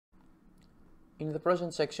In the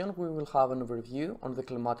present section, we will have an overview on the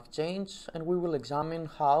climatic change and we will examine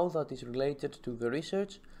how that is related to the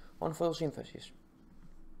research on photosynthesis.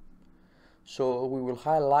 So we will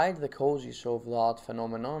highlight the causes of that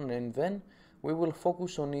phenomenon and then we will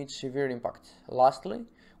focus on its severe impact. Lastly,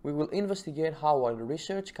 we will investigate how our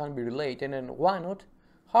research can be related and why not,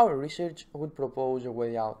 how our research would propose a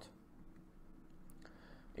way out.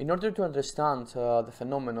 In order to understand the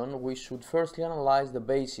phenomenon, we should firstly analyze the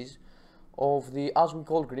basis of the, as we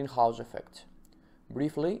call, greenhouse effect.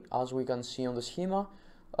 Briefly, as we can see on the schema,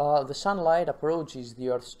 the sunlight approaches the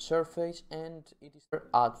Earth's surface and it is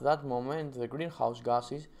at that moment the greenhouse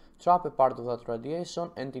gases trap a part of that radiation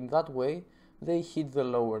and in that way they hit the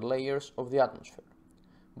lower layers of the atmosphere.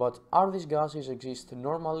 But are these gases exist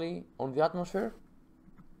normally on the atmosphere?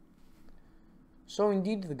 So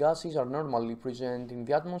indeed the gases are normally present in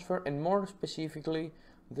the atmosphere and more specifically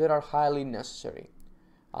they are highly necessary.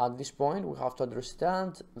 At this point we have to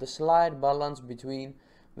understand the slight balance between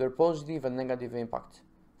their positive and negative impact.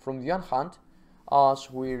 From the one hand, as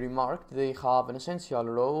we remarked, they have an essential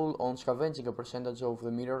role on scavenging a percentage of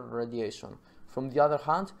the mirror radiation. From the other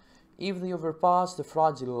hand, if they overpass the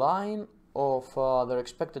fragile line of their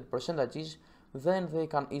expected percentages, then they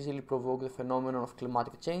can easily provoke the phenomenon of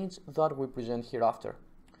climatic change that we present hereafter.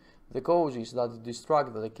 The causes that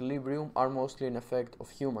distract the equilibrium are mostly an effect of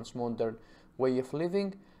humans' modern way of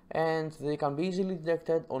living, and they can be easily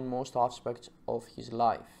detected on most aspects of his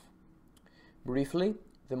life. Briefly,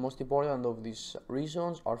 the most important of these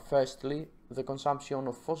reasons are firstly the consumption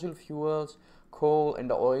of fossil fuels, coal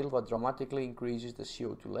and oil that dramatically increases the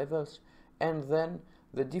CO2 levels, and then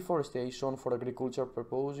the deforestation for agricultural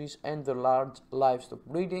purposes and the large livestock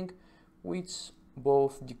breeding, which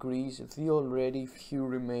both decrease the already few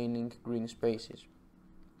remaining green spaces.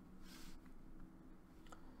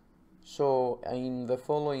 So in the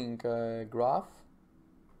following graph,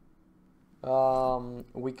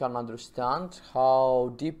 we can understand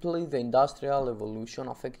how deeply the industrial evolution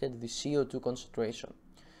affected the CO2 concentration.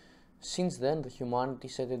 Since then, the humanity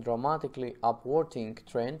set a dramatically upwarding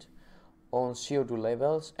trend on CO2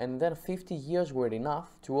 levels, and then 50 years were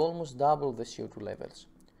enough to almost double the CO2 levels.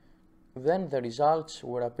 Then the results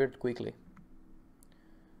were appeared quickly.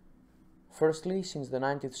 Firstly, since the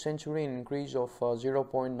 19th century, an increase of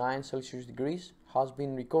 0.9 Celsius degrees has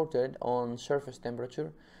been recorded on surface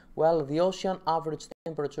temperature, while the ocean average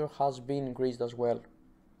temperature has been increased as well.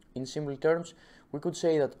 In simple terms, we could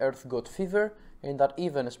say that Earth got fever and that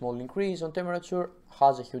even a small increase on temperature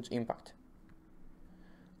has a huge impact.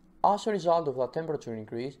 As a result of that temperature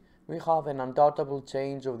increase, we have an undoubtable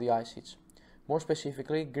change of the ice sheets. More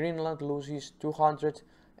specifically, Greenland loses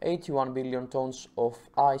 281 billion tons of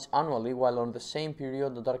ice annually, while on the same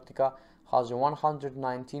period Antarctica has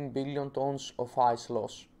 119 billion tons of ice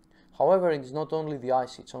loss. However, it is not only the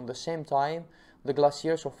ice sheets. On the same time, the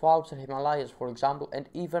glaciers of Alps and Himalayas, for example, and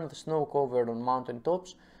even the snow covered on mountain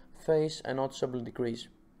tops face a noticeable decrease.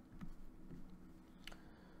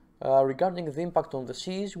 Regarding the impact on the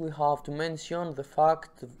seas, we have to mention the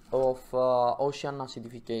fact of ocean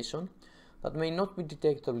acidification that may not be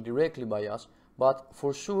detectable directly by us, but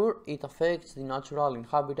for sure it affects the natural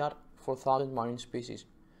habitat for thousands of marine species.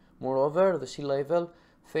 Moreover, the sea level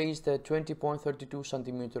faced a 20.32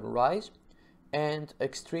 cm rise, and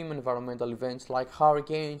extreme environmental events like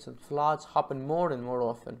hurricanes and floods happen more and more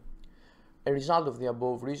often. A result of the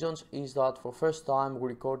above reasons is that for the first time we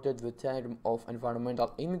recorded the term of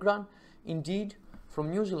environmental immigrant. Indeed, from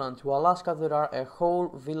New Zealand to Alaska there are a whole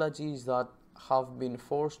villages that have been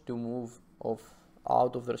forced to move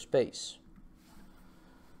out of their space.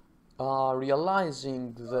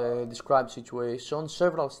 Realizing the described situation,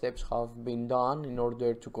 several steps have been done in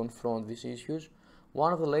order to confront these issues.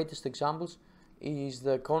 One of the latest examples is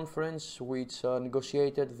the conference which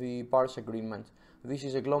negotiated the Paris Agreement. This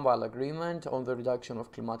is a global agreement on the reduction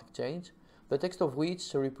of climatic change, the text of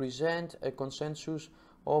which represents a consensus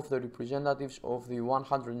of the representatives of the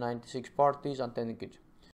 196 parties attending it.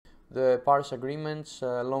 The Paris Agreement's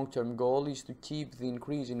long-term goal is to keep the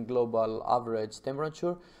increase in global average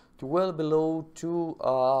temperature to well below 2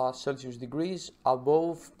 Celsius degrees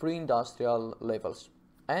above pre-industrial levels,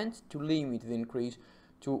 and to limit the increase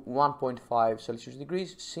to 1.5 Celsius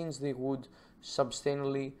degrees, since they would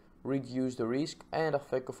substantially reduce the risk and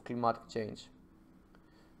effect of climatic change.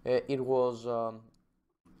 It was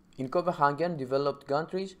in Copenhagen, developed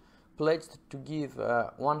countries pledged to give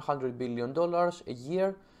 $100 billion a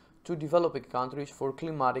year to developing countries for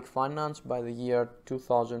climatic finance by the year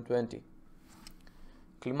 2020.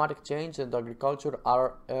 Climatic change and agriculture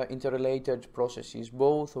are interrelated processes,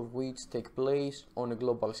 both of which take place on a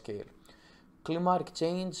global scale. Climatic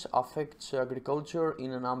change affects agriculture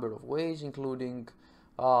in a number of ways, including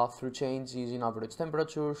through changes in average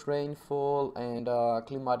temperatures, rainfall, and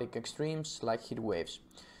climatic extremes like heat waves,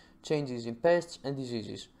 changes in pests and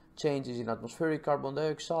diseases, changes in atmospheric carbon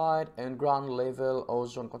dioxide and ground level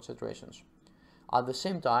ozone concentrations. At the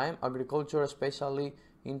same time, agriculture, especially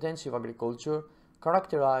intensive agriculture,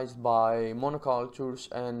 characterized by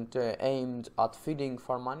monocultures and aimed at feeding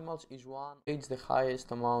farm animals, is one that creates the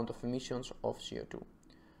highest amount of emissions of CO2.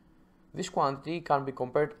 This quantity can be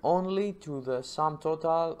compared only to the sum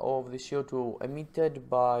total of the CO2 emitted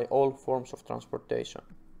by all forms of transportation.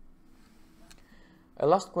 A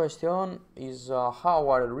last question is how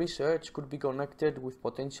our research could be connected with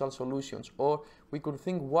potential solutions, or we could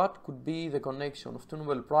think what could be the connection of two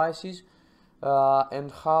Nobel Prizes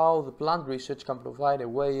and how the planned research can provide a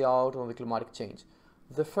way out on the climatic change.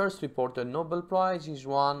 The first reported Nobel Prize is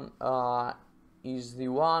the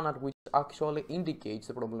one at which actually indicates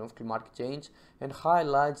the problem of climatic change and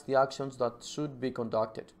highlights the actions that should be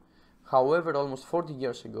conducted. However, almost 40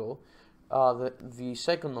 years ago, the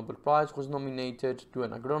second Nobel Prize was nominated to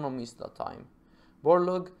an agronomist at that time.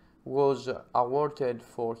 Borlaug was awarded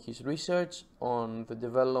for his research on the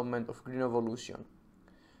development of green evolution.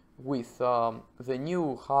 With the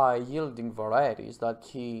new high-yielding varieties that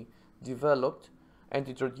he developed and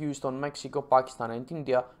introduced on Mexico, Pakistan and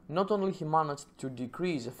India, not only he managed to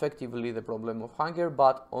decrease effectively the problem of hunger,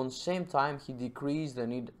 but on the same time he decreased the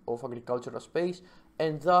need of agricultural space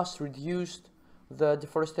and thus reduced the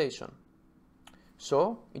deforestation.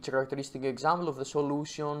 So, it's a characteristic example of the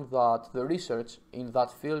solution that the research in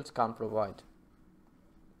that field can provide.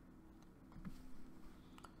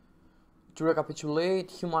 To recapitulate,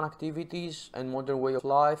 human activities and modern way of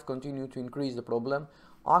life continue to increase the problem.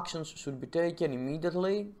 Actions should be taken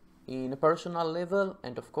immediately, in a personal level,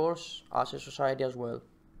 and of course, as a society as well.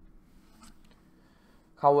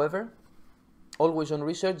 However, always on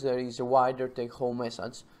research there is a wider take-home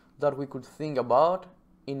message that we could think about.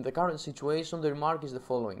 In the current situation, the remark is the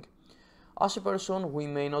following. As a person, we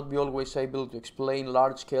may not be always able to explain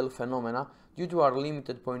large-scale phenomena due to our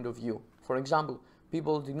limited point of view. For example,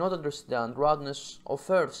 people did not understand roundness of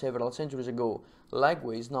Earth several centuries ago.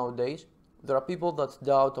 Likewise, nowadays, there are people that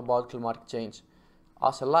doubt about climatic change.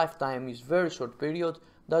 As a lifetime is a very short period,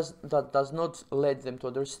 that does not let them to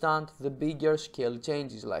understand the bigger scale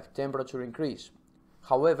changes like temperature increase.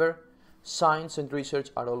 However, science and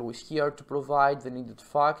research are always here to provide the needed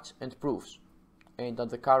facts and proofs. And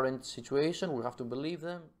at the current situation, we have to believe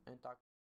them and act.